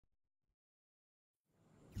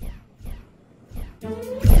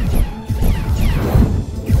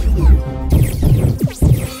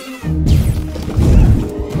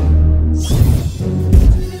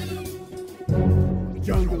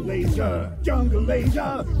Jungle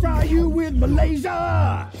laser, fry you with my laser!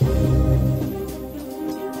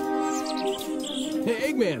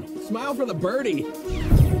 Hey, Eggman, smile for the birdie.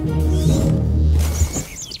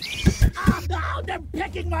 Ah, no, they're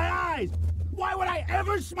picking my eyes! Why would I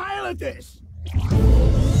ever smile at this?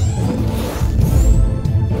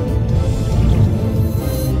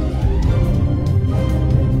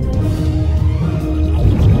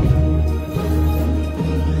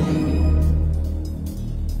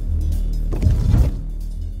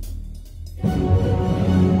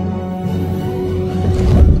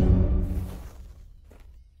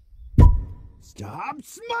 Stop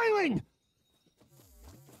smiling!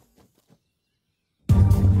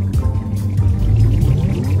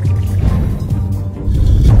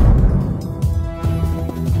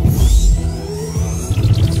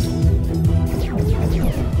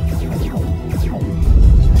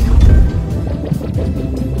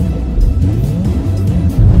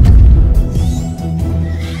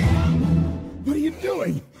 What are you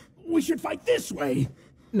doing? We should fight this way.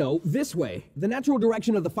 No, this way. The natural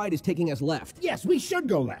direction of the fight is taking us left. Yes, we should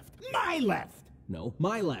go left. My left. No,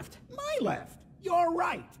 my left. My left. You're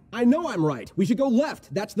right. I know I'm right. We should go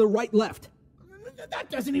left. That's the right left. That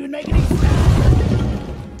doesn't even make any sense.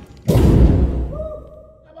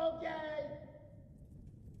 I'm okay.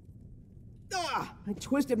 Ah! I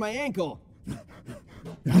twisted my ankle.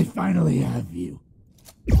 I finally have you.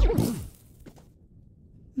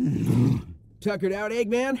 Tuckered out,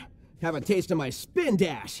 Eggman? Have a taste of my spin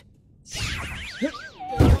dash.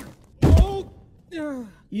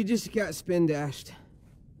 You just got spin dashed.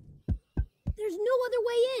 There's no other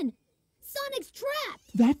way in. Sonic's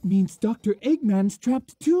trapped. That means Dr. Eggman's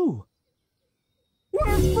trapped too.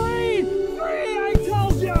 We're free! Free, I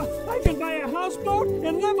told you! I can buy a houseboat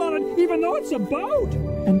and live on it even though it's a boat!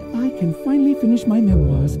 And I can finally finish my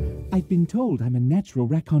memoirs. I've been told I'm a natural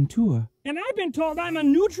raconteur. And I've been told I'm a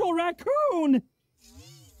neutral raccoon!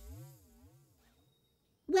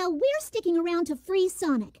 Well, we're sticking around to free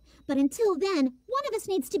Sonic. But until then, one of us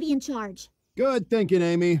needs to be in charge. Good thinking,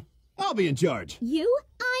 Amy. I'll be in charge. You?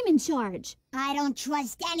 I'm in charge. I don't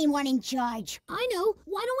trust anyone in charge. I know.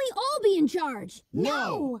 Why don't we all be in charge?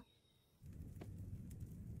 No!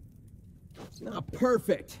 It's not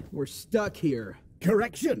perfect. We're stuck here.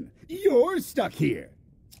 Correction. You're stuck here.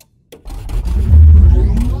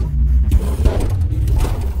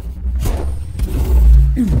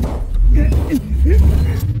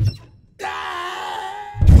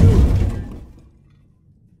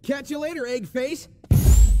 Catch you later, egg face.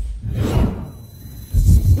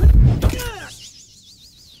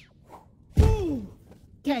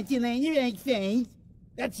 Catch you later, egg face.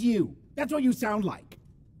 That's you. That's what you sound like.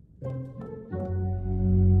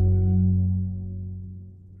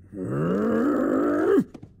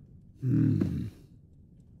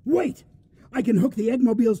 Wait! I can hook the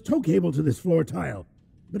Eggmobile's tow cable to this floor tile,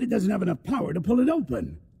 but it doesn't have enough power to pull it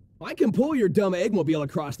open. I can pull your dumb Eggmobile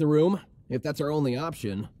across the room, if that's our only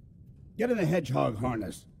option. Get in the hedgehog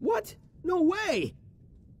harness. What? No way!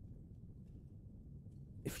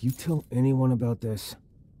 If you tell anyone about this...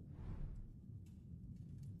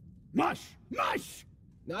 Mush! Mush!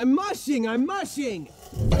 I'm mushing! I'm mushing!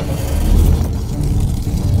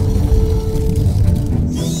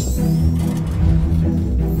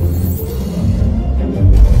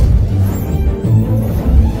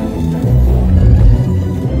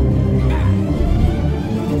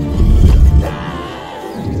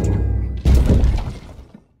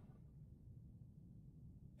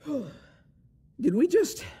 Did we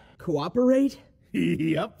just cooperate?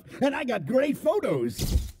 Yep, and I got great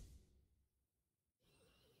photos.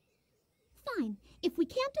 Fine. If we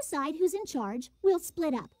can't decide who's in charge, we'll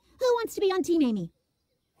split up. Who wants to be on Team Amy?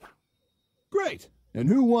 Great! And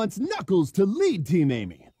who wants Knuckles to lead Team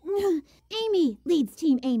Amy? Amy leads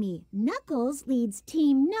Team Amy. Knuckles leads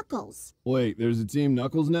Team Knuckles. Wait, there's a Team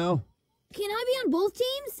Knuckles now? Can I be on both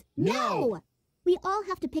teams? No! We all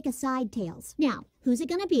have to pick a side, Tails. Now, who's it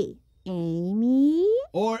gonna be? Amy?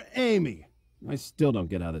 Or Amy? I still don't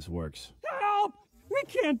get how this works. Help! We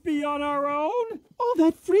can't be on our own! All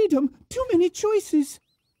that freedom, too many choices.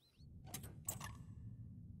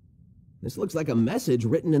 This looks like a message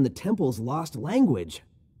written in the temple's lost language.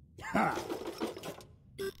 Ha!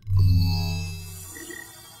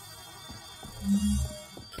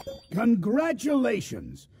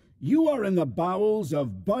 Congratulations! You are in the bowels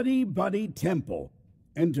of Buddy Buddy Temple.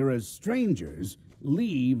 Enter as strangers,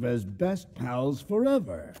 leave as best pals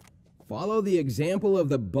forever. Follow the example of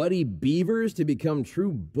the buddy beavers to become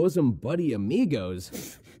true bosom buddy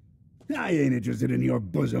amigos. I ain't interested in your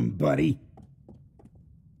bosom buddy.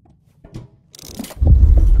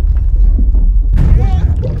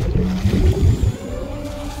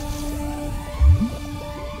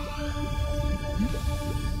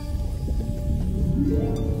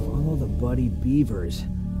 Follow the buddy beavers.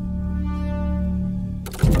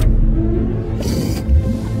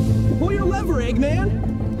 Pull your lever, Eggman!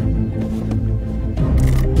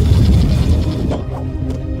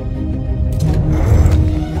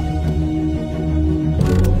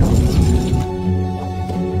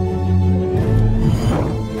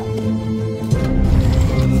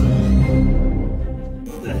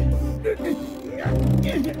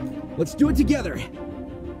 Let's do it together.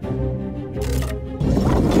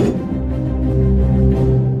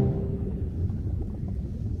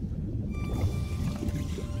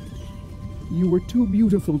 You were too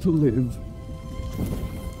beautiful to live.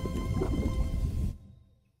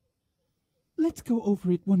 Let's go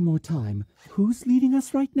over it one more time. Who's leading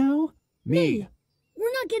us right now? Me.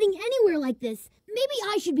 We're not getting anywhere like this. Maybe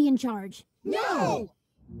I should be in charge. No!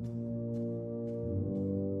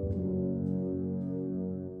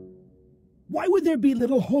 Why would there be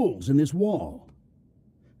little holes in this wall?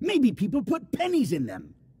 Maybe people put pennies in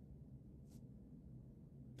them.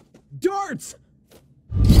 Darts!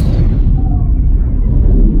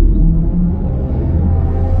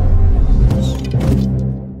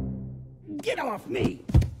 Get off me!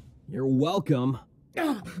 You're welcome.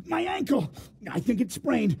 Ah, my ankle! I think it's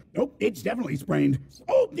sprained. Nope, it's definitely sprained.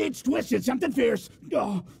 Oh, it's twisted, something fierce.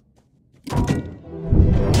 Oh.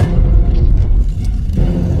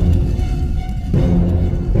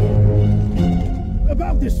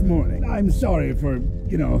 About this morning, I'm sorry for,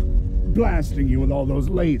 blasting you with all those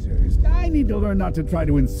lasers. I need to learn not to try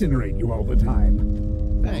to incinerate you all the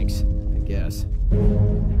time. Thanks, I guess.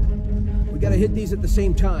 We gotta hit these at the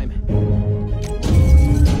same time.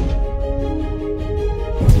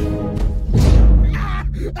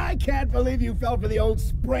 I can't believe you fell for the old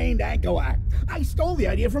sprained ankle act. I stole the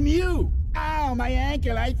idea from you. Ow, my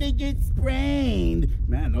ankle, I think it's sprained.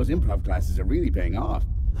 Man, those improv classes are really paying off.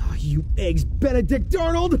 Oh, you eggs, Benedict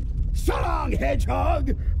Arnold! So long,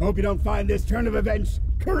 hedgehog! Hope you don't find this turn of events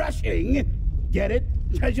crushing. Get it?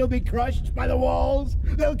 Because you'll be crushed by the walls.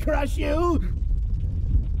 They'll crush you.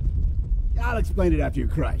 I'll explain it after you're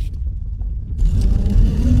crushed.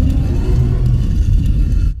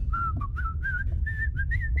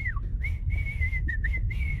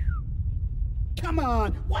 Come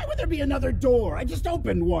on! Why would there be another door? I just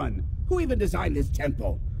opened one. Who even designed this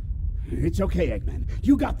temple? It's okay, Eggman.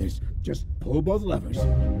 You got this. Just pull both levers.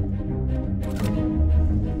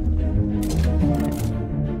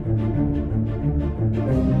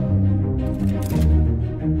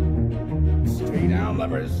 Stay down,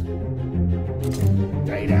 levers.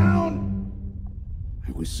 Stay down.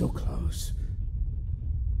 I was so close.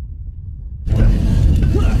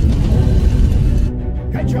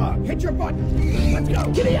 Hedgehog, hit your button. Let's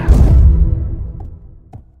go. Giddy up.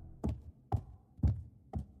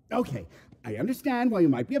 Okay, I understand why you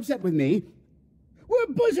might be upset with me. We're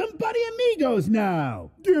bosom buddy amigos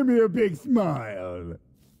now. Give me a big smile.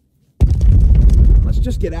 Let's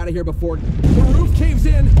just get out of here before the roof caves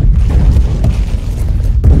in!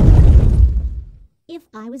 If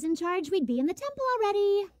I was in charge, we'd be in the temple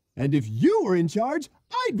already. And if you were in charge,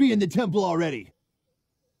 I'd be in the temple already.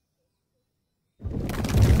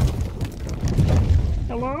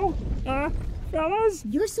 Hello? Fellas?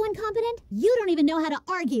 You're so incompetent, you don't even know how to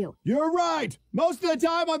argue. You're right. Most of the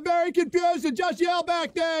time, I'm very confused and just yell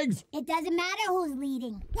back things. It doesn't matter who's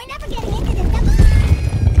leading. We're never getting into this temple.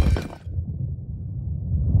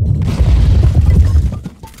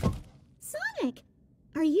 Sonic,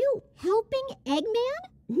 are you helping Eggman?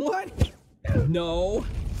 What? No.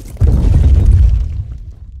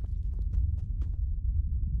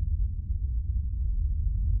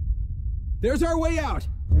 There's our way out!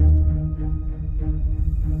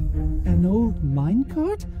 An old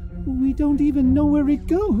minecart? We don't even know where it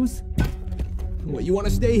goes. What, you want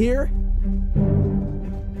to stay here?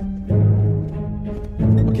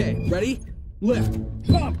 Okay, ready? Lift.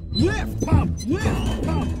 Pump, lift, pump, lift,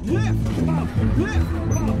 pump, lift, pump, lift,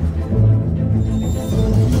 pump.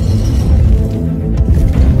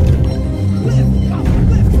 Lift, pump,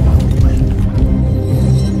 lift, pump, lift.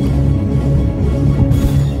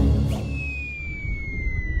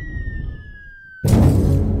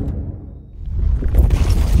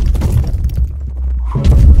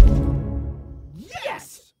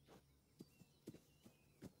 Yes!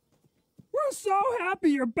 We're so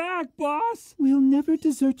happy you're back, boss. We'll never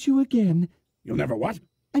desert you again. You'll never what?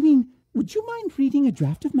 I mean, Would you mind reading a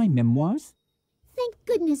draft of my memoirs? Thank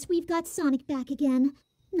goodness we've got Sonic back again.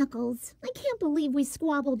 Knuckles, I can't believe we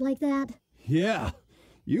squabbled like that. Yeah,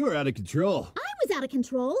 you were out of control. I was out of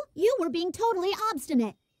control. You were being totally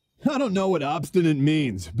obstinate. I don't know what obstinate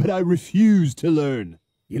means, but I refuse to learn.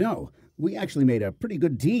 You know, we actually made a pretty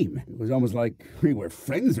good team. It was almost like we were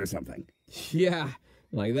friends or something. Yeah,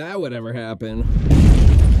 like that would ever happen.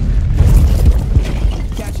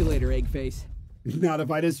 Catch you later, Eggface. Not if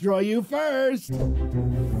I destroy you first!